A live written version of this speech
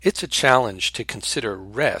It's a challenge to consider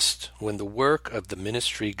rest when the work of the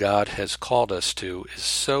ministry God has called us to is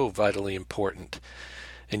so vitally important.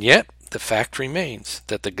 And yet, the fact remains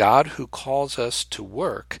that the God who calls us to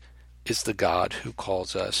work is the God who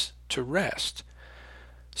calls us to rest.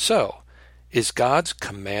 So, is God's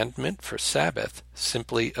commandment for Sabbath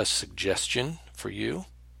simply a suggestion for you?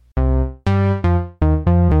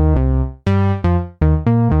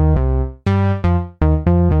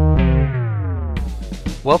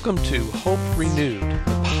 Welcome to Hope Renewed,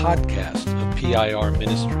 the podcast of PIR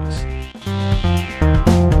Ministries.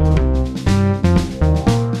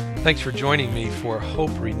 Thanks for joining me for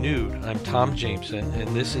Hope Renewed. I'm Tom Jameson,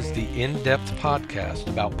 and this is the in-depth podcast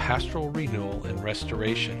about pastoral renewal and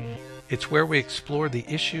restoration. It's where we explore the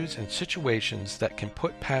issues and situations that can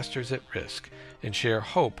put pastors at risk and share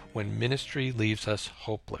hope when ministry leaves us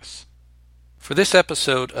hopeless. For this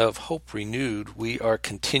episode of Hope Renewed, we are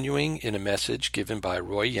continuing in a message given by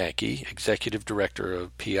Roy Yankee, Executive Director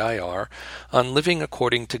of PIR, on living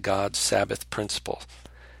according to God's Sabbath principle.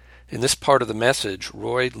 In this part of the message,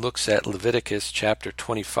 Roy looks at Leviticus chapter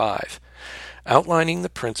 25, outlining the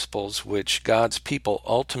principles which God's people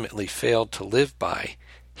ultimately failed to live by.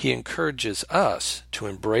 He encourages us to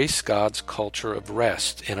embrace God's culture of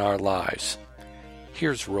rest in our lives.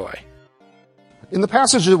 Here's Roy. In the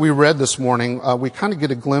passage that we read this morning, we kind of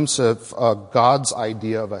get a glimpse of God's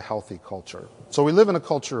idea of a healthy culture. So we live in a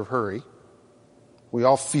culture of hurry. We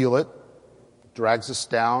all feel it. It drags us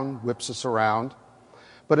down, whips us around.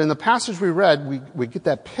 But in the passage we read, we get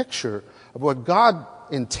that picture of what God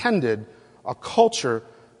intended a culture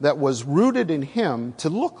that was rooted in Him to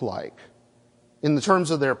look like in the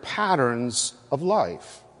terms of their patterns of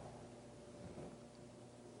life.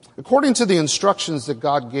 According to the instructions that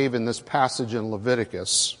God gave in this passage in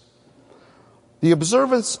Leviticus, the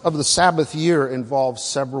observance of the Sabbath year involves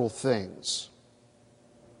several things.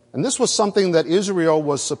 And this was something that Israel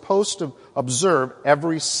was supposed to observe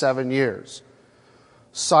every 7 years.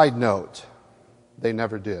 Side note, they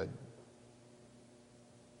never did.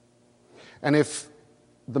 And if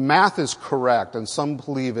the math is correct, and some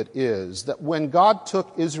believe it is, that when God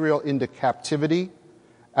took Israel into captivity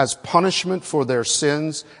as punishment for their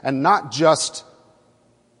sins, and not just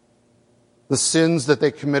the sins that they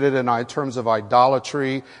committed in terms of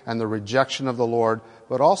idolatry and the rejection of the Lord,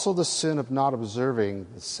 but also the sin of not observing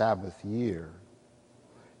the Sabbath year.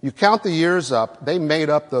 You count the years up, they made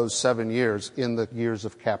up those 7 years in the years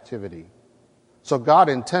of captivity. So God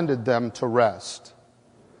intended them to rest.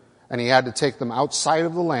 And He had to take them outside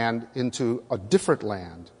of the land into a different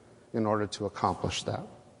land in order to accomplish that.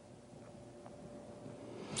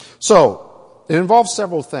 So, it involves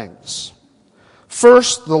several things.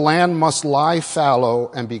 First, the land must lie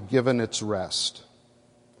fallow and be given its rest.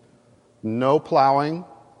 No plowing,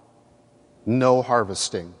 no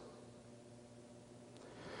harvesting.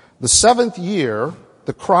 The 7th year,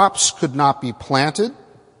 the crops could not be planted,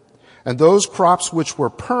 and those crops which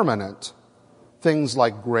were permanent, things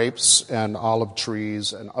like grapes and olive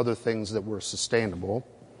trees and other things that were sustainable,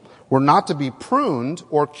 were not to be pruned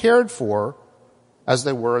or cared for as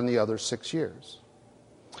they were in the other 6 years.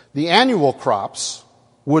 The annual crops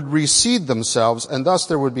would reseed themselves, and thus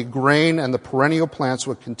there would be grain, and the perennial plants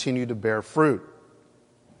would continue to bear fruit.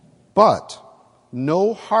 But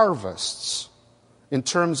no harvests in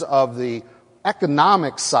terms of the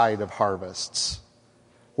economic side of harvests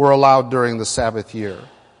were allowed during the Sabbath year.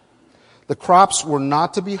 The crops were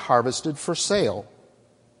not to be harvested for sale.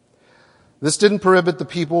 This didn't prohibit the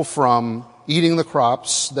people from eating the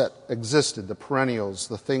crops that existed, the perennials,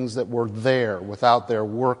 the things that were there without their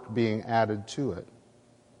work being added to it.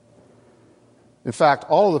 In fact,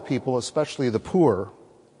 all of the people, especially the poor,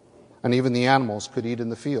 and even the animals, could eat in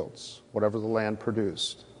the fields, whatever the land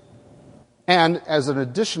produced. And as an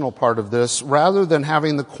additional part of this, rather than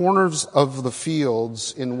having the corners of the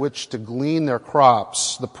fields in which to glean their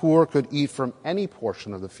crops, the poor could eat from any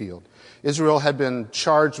portion of the field. Israel had been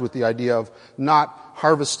charged with the idea of not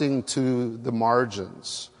harvesting to the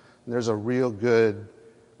margins. And there's a real good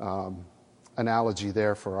analogy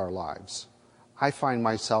there for our lives. I find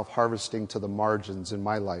myself harvesting to the margins in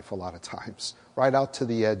my life a lot of times, right out to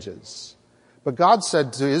the edges. But God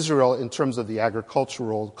said to Israel, in terms of the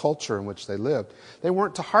agricultural culture in which they lived, they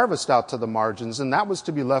weren't to harvest out to the margins, and that was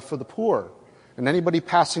to be left for the poor and anybody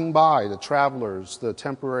passing by, the travelers, the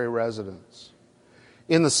temporary residents.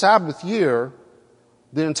 In the Sabbath year,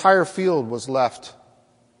 the entire field was left,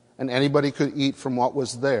 and anybody could eat from what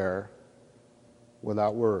was there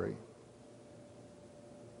without worry.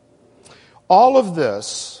 All of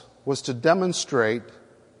this was to demonstrate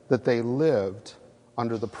that they lived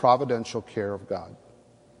under the providential care of God.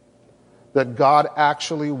 that God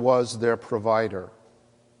actually was their provider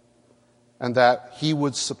and that He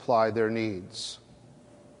would supply their needs.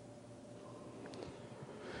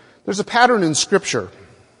 There's a pattern in Scripture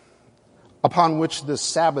upon which this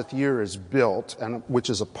Sabbath year is built and which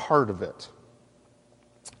is a part of it.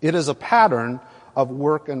 It is a pattern of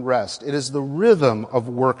work and rest. It is the rhythm of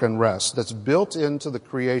work and rest that's built into the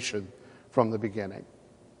creation from the beginning.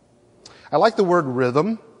 I like the word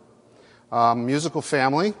rhythm. Musical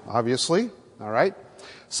family, obviously. All right.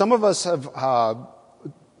 Some of us have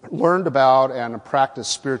learned about and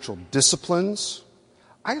practiced spiritual disciplines.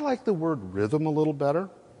 I like the word rhythm a little better.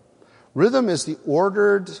 Rhythm is the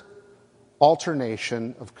ordered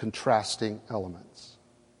alternation of contrasting elements.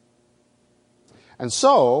 And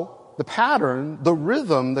so, the pattern, the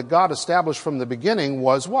rhythm that God established from the beginning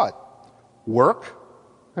was what? Work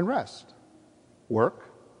and rest.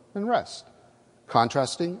 Work and rest.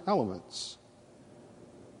 Contrasting elements.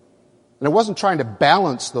 And it wasn't trying to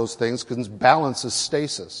balance those things, because balance is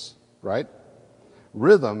stasis, right?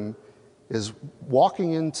 Rhythm is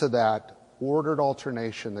walking into that ordered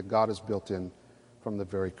alternation that God has built in from the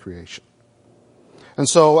very creation. And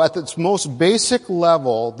so at its most basic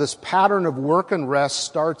level, this pattern of work and rest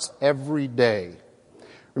starts every day.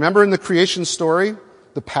 Remember in the creation story,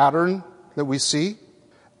 the pattern that we see?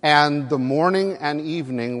 And the morning and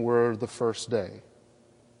evening were the first day.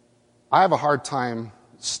 I have a hard time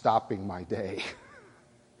stopping my day.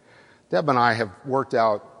 Deb and I have worked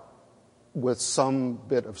out with some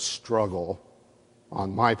bit of struggle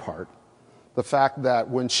on my part the fact that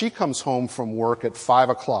when she comes home from work at 5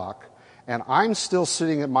 o'clock and I'm still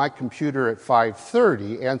sitting at my computer at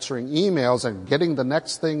 5:30 answering emails and getting the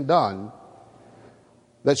next thing done,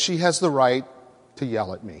 that she has the right to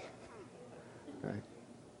yell at me. Right?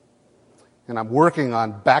 And I'm working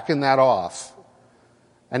on backing that off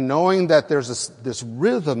and knowing that there's this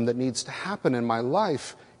rhythm that needs to happen in my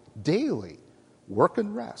life daily, work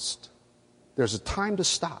and rest. There's a time to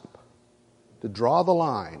stop, to draw the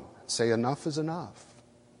line, say enough is enough.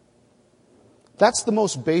 That's the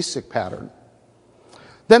most basic pattern.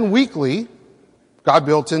 Then weekly, God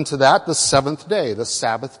built into that the seventh day, the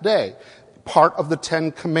Sabbath day, part of the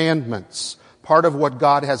 10 Commandments, part of what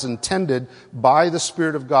God has intended by the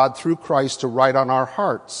Spirit of God through Christ to write on our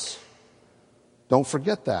hearts. Don't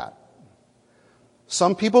forget that.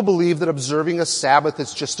 Some people believe that observing a Sabbath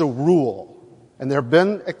is just a rule, and there have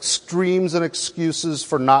been extremes and excuses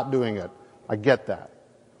for not doing it. I get that.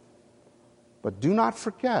 But do not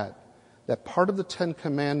forget that part of the 10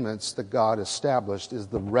 Commandments that God established is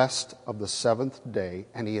the rest of the seventh day,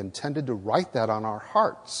 and He intended to write that on our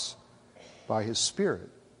hearts by His Spirit.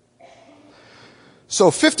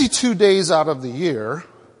 So 52 days out of the year,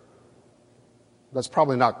 that's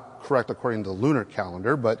probably not correct according to the lunar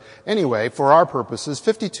calendar, but anyway, for our purposes,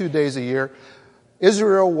 52 days a year,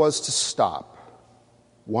 Israel was to stop.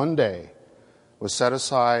 One day was set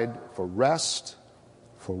aside for rest,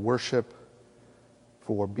 for worship,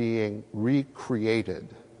 for being recreated.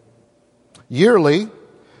 Yearly,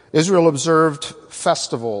 Israel observed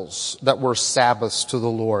festivals that were Sabbaths to the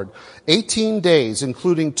Lord. 18 days,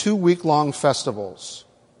 including 2 week-long festivals.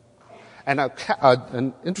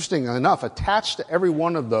 And interesting enough, attached to every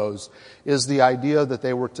one of those is the idea that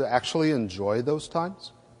they were to actually enjoy those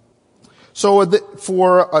times. So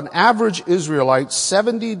for an average Israelite,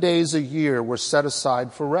 70 days a year were set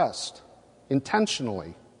aside for rest,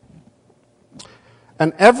 intentionally.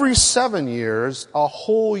 And every 7 years, a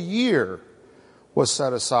whole year was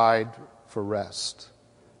set aside for rest.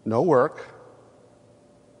 No work.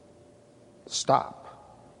 Stop.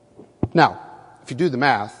 Now, if you do the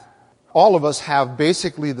math, all of us have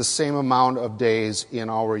basically the same amount of days in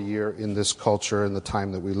our year in this culture and the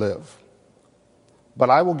time that we live. But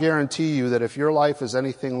I will guarantee you that if your life is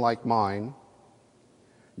anything like mine,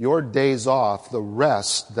 your days off, the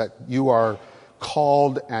rest that you are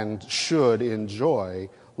called and should enjoy,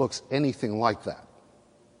 looks anything like that.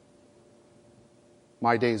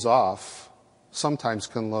 My days off sometimes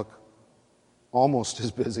can look almost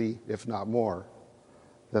as busy, if not more,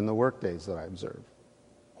 than the work days that I observe.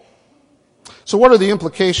 So what are the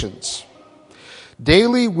implications?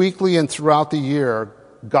 Daily, weekly, and throughout the year,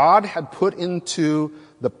 God had put into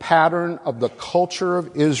the pattern of the culture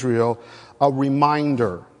of Israel a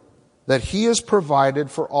reminder that He has provided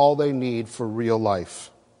for all they need for real life.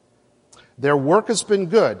 Their work has been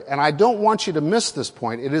good, and I don't want you to miss this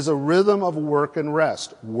point. It is a rhythm of work and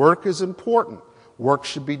rest. Work is important. Work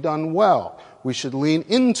should be done well. We should lean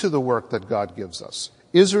into the work that God gives us.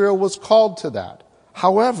 Israel was called to that.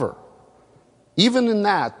 However, even in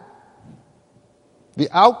that, the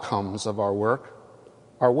outcomes of our work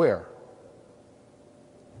are where?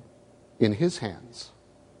 in His hands.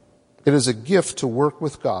 It is a gift to work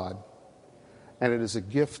with God, and it is a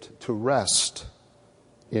gift to rest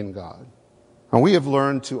in God. And we have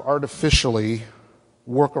learned to artificially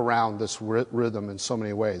work around this rhythm in so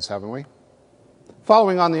many ways, haven't we?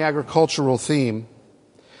 Following on the agricultural theme,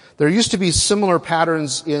 there used to be similar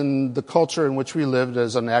patterns in the culture in which we lived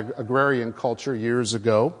as an agrarian culture years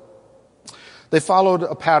ago. They followed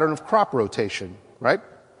a pattern of crop rotation, right?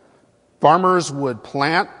 Farmers would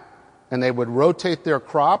plant and they would rotate their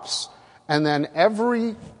crops, and then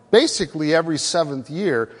basically every 7th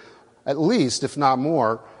year, at least, if not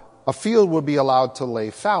more, a field would be allowed to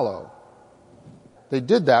lay fallow. They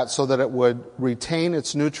did that so that it would retain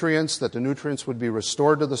its nutrients, that the nutrients would be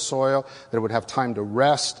restored to the soil, that it would have time to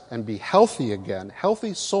rest and be healthy again,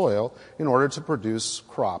 healthy soil, in order to produce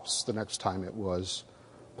crops the next time it was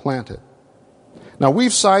planted. Now,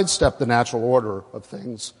 we've sidestepped the natural order of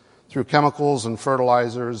things through chemicals and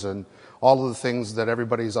fertilizers and all of the things that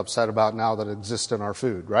everybody's upset about now that exist in our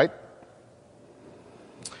food, right?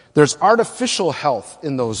 There's artificial health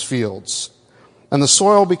in those fields, and the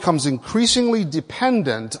soil becomes increasingly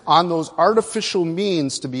dependent on those artificial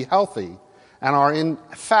means to be healthy and are in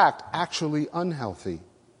fact actually unhealthy.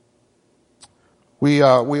 We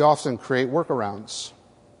often create workarounds.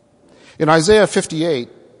 In Isaiah 58,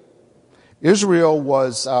 Israel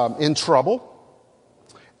was in trouble,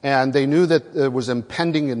 and they knew that there was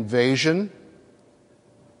impending invasion.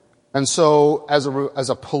 And so, as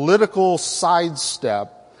a political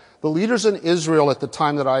sidestep, the leaders in Israel at the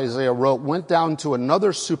time that Isaiah wrote went down to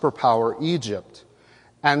another superpower, Egypt,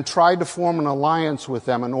 and tried to form an alliance with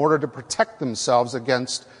them in order to protect themselves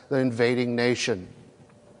against the invading nation.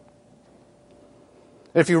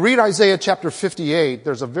 If you read Isaiah chapter 58,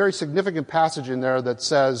 there's a very significant passage in there that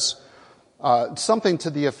says something to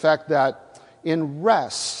the effect that in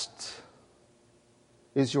rest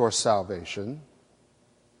is your salvation,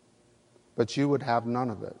 but you would have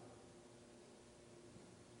none of it.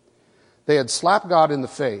 They had slapped God in the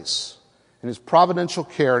face in His providential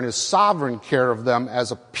care and His sovereign care of them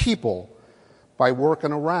as a people by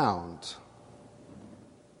working around.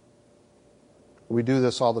 We do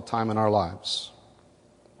this all the time in our lives.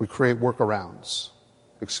 We create workarounds,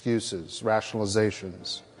 excuses,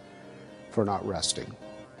 rationalizations for not resting.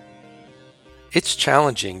 It's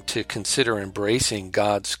challenging to consider embracing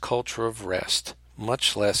God's culture of rest,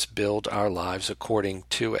 much less build our lives according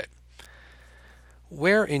to it.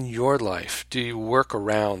 Where in your life do you work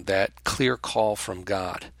around that clear call from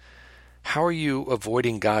God? How are you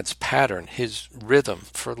avoiding God's pattern, His rhythm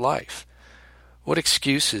for life? What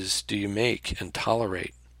excuses do you make and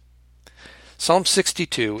tolerate? Psalm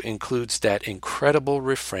 62 includes that incredible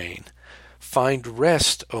refrain, "Find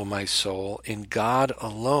rest, O my soul, in God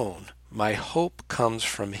alone. My hope comes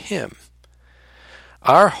from Him."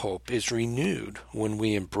 Our hope is renewed when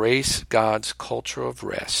we embrace God's culture of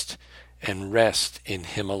rest and rest in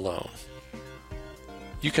Him alone.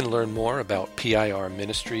 You can learn more about PIR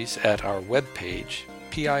Ministries at our webpage,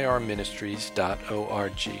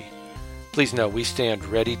 pirministries.org. Please know we stand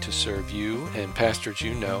ready to serve you and pastors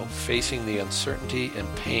you know facing the uncertainty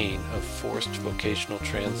and pain of forced vocational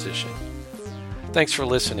transition. Thanks for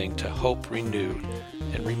listening to Hope Renewed,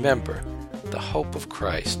 and remember, the hope of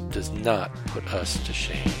Christ does not put us to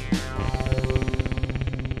shame.